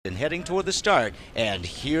And heading toward the start, and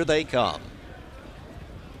here they come.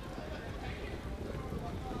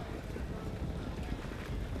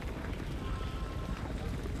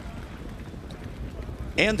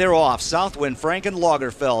 And they're off. Southwind, Frank, and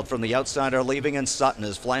Lagerfeld from the outside are leaving, and Sutton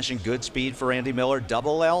is flashing good speed for Andy Miller.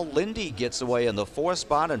 Double L Lindy gets away in the fourth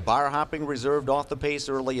spot, and Bar Hopping reserved off the pace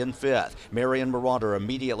early in fifth. Marion Marauder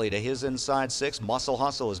immediately to his inside sixth. Muscle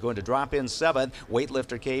Hustle is going to drop in seventh.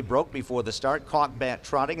 Weightlifter K broke before the start. Cockbat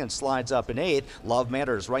trotting and slides up in eighth. Love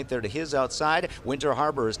Matters right there to his outside. Winter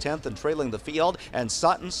Harbor is 10th and trailing the field, and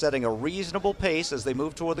Sutton setting a reasonable pace as they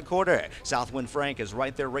move toward the quarter. Southwind Frank is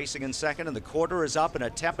right there racing in second, and the quarter is up in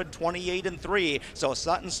a tepid 28-3. So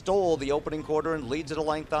Sutton stole the opening quarter and leads it a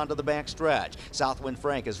length onto the back stretch. Southwind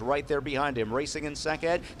Frank is right there behind him, racing in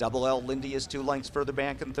second. Double L Lindy is 2 lengths further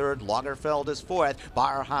back in third. Lagerfeld is fourth.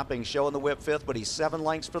 Bar Hopping showing the whip fifth, but he's 7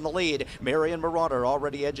 lengths from the lead. Marion Marauder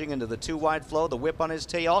already edging into the 2-wide flow. The whip on his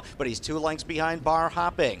tail, but he's 2 lengths behind Bar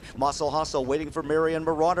Hopping. Muscle Hustle waiting for Marion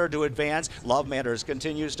Marauder to advance. Love Matters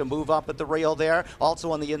continues to move up at the rail there.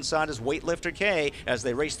 Also on the inside is Weightlifter K as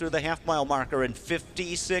they race through the half-mile marker in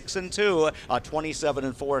 56-2, a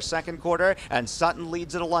 27-4 second quarter, and Sutton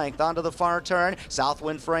leads it a length onto the far turn.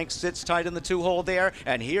 Southwind Frank sits tight in the 2-hole there,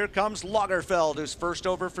 and here comes Lagerfeld, who's first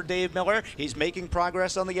over for Dave Miller. He's making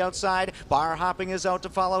progress on the outside. Bar Hopping is out to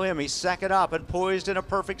follow him. He's second up and poised in a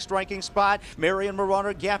perfect striking spot. Marion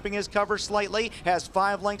Marauder gapping his cover slightly, has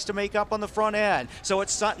 5 lengths to make up on the front end. So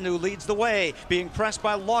it's Sutton who leads the way, being pressed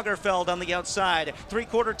by Lagerfeld on the outside.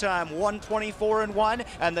 3-quarter time, 1:24-1,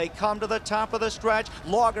 and they come to the top of the stretch.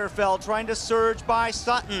 Lagerfeld trying to surge by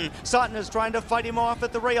Sutton. Sutton is trying to fight him off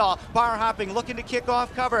at the rail. Bar Hopping looking to kick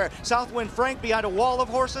off cover. Southwind Frank behind a wall of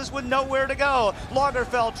horses with nowhere to go.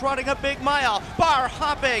 Lagerfeld trotting a big mile. Bar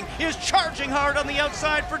Hopping is charging hard on the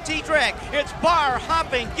outside for T-Trick. It's Bar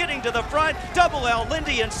Hopping getting to the front. Double L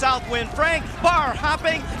Lindy and Southwind Frank. Bar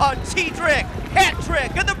Hopping, a T-Trick, hat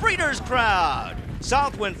trick, and the Breeders' Crowd.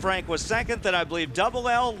 Southwind Frank was second, then I believe Double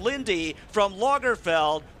L Lindy from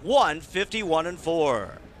Lagerfeld won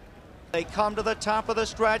 51-4. They come to the top of the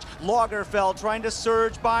stretch. Lagerfeld trying to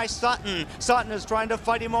surge by Sutton. Sutton is trying to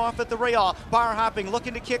fight him off at the rail. Bar Hopping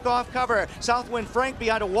looking to kick off cover. Southwind Frank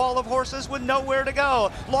behind a wall of horses with nowhere to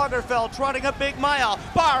go. Lagerfeld trotting a big mile.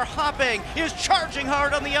 Bar Hopping is charging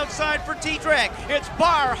hard on the outside for T-Trick. It's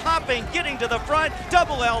Bar Hopping getting to the front.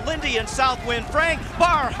 Double L Lindy and Southwind Frank.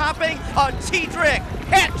 Bar Hopping, a T-Trick,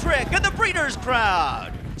 hat trick, and the Breeders'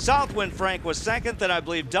 Crowd. Southwind Frank was second, then I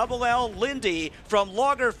believe Double L Lindy from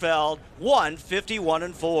Lagerfeld won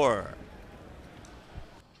 51-4.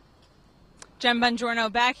 Jen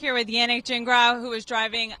Bongiorno back here with Yannick Gingras, who was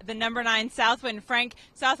driving the number 9 Southwind Frank.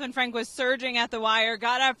 Southwind Frank was surging at the wire,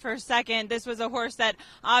 got up for second. This was a horse that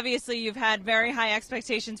obviously you've had very high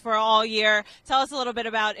expectations for all year. Tell us a little bit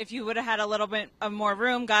about if you would have had a little bit of more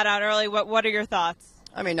room, got out early. What are your thoughts?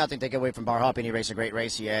 I mean, nothing to take away from Bar Hopping. He raced a great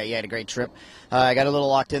race. He had a great trip. I got a little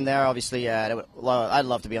locked in there. Obviously, I'd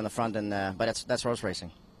love to be on the front, but that's horse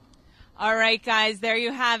racing. All right, guys, there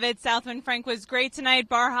you have it. Southwind Frank was great tonight.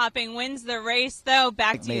 Bar Hopping wins the race, though.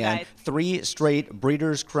 Back to you guys. 3 straight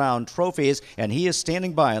Breeders' Crown trophies, and he is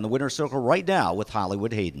standing by on the winner's circle right now with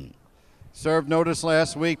Hollywood Hayden. Served notice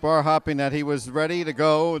last week, Bar Hopping, that he was ready to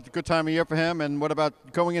go. It's a good time of year for him. And what about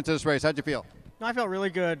going into this race? How'd you feel? I felt really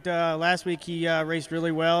good. Last week he raced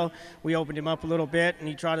really well. We opened him up a little bit, and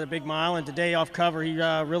he trotted a big mile. And today off cover, he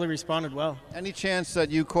really responded well. Any chance that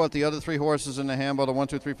you caught the other 3 horses in the handball, the 1,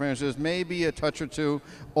 2, 3 finishes, maybe a touch or two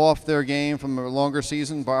off their game from a longer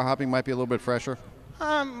season? Bar Hopping might be a little bit fresher.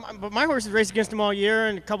 But my horses raced against him all year,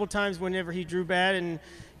 and a couple times whenever he drew bad, and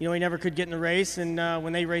he never could get in the race. And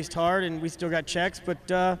when they raced hard, and we still got checks. But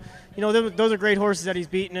those are great horses that he's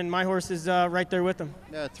beaten, and my horse is right there with him.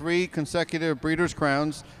 Yeah, 3 consecutive Breeders'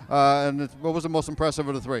 Crowns. And what was the most impressive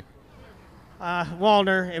of the 3?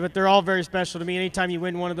 Walner, but they're all very special to me. Anytime you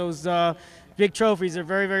win one of those big trophies, they're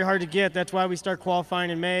very, very hard to get. That's why we start qualifying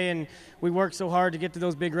in May, and we work so hard to get to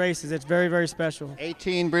those big races. It's very, very special.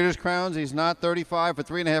 18 Breeders' Crowns. He's not 35 for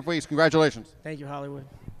 3.5 weeks. Congratulations. Thank you, Hollywood.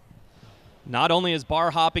 Not only is Bar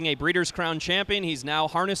Hopping a Breeders' Crown champion, he's now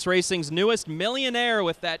harness racing's newest millionaire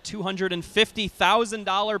with that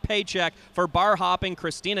 $250,000 paycheck for Bar Hopping.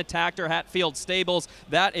 Christina Tactor, Hatfield Stables.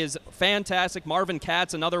 That is fantastic. Marvin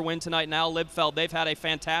Katz, another win tonight. Now Libfeld. They've had a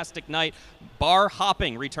fantastic night. Bar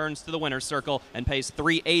Hopping returns to the winner's circle and pays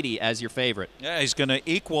 $380 as your favorite. Yeah, he's going to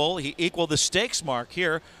equal the stakes mark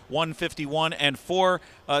here,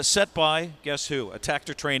 151-4, set by, guess who? A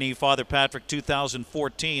Tactor trainee, Father Patrick,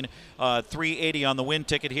 2014, 380 on the win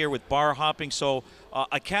ticket here with Bar Hopping. So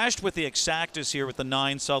I cashed with the exactas here with the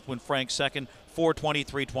 9 Southwind Frank second, 420,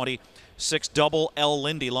 320, 6 Double L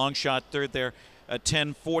Lindy, long shot third there,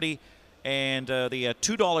 1040. And the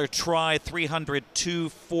 $2 try, 300,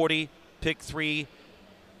 240. Pick 3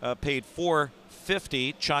 paid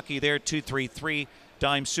 450. Chalky there, 233.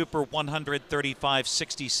 Dime Super, 135,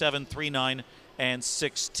 67, 39, and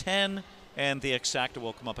 610. And the exacta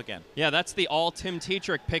will come up again. Yeah, that's the all Tim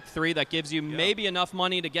Tetrick pick 3 that gives you maybe enough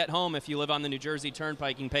money to get home if you live on the New Jersey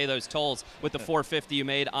Turnpike and pay those tolls with the 450 you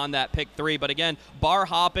made on that pick 3. But again, bar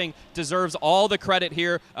hopping deserves all the credit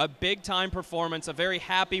here. A big time performance, a very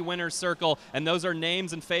happy winner's circle, and those are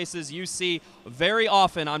names and faces you see very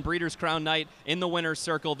often on Breeders' Crown Night in the winner's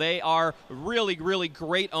circle. They are really, really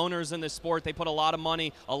great owners in this sport. They put a lot of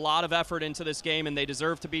money, a lot of effort into this game, and they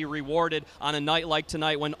deserve to be rewarded on a night like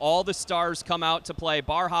tonight when all the stars come out to play.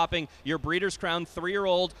 Bar hopping, your Breeders' Crown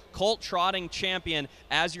 3-year-old colt trotting champion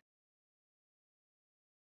as your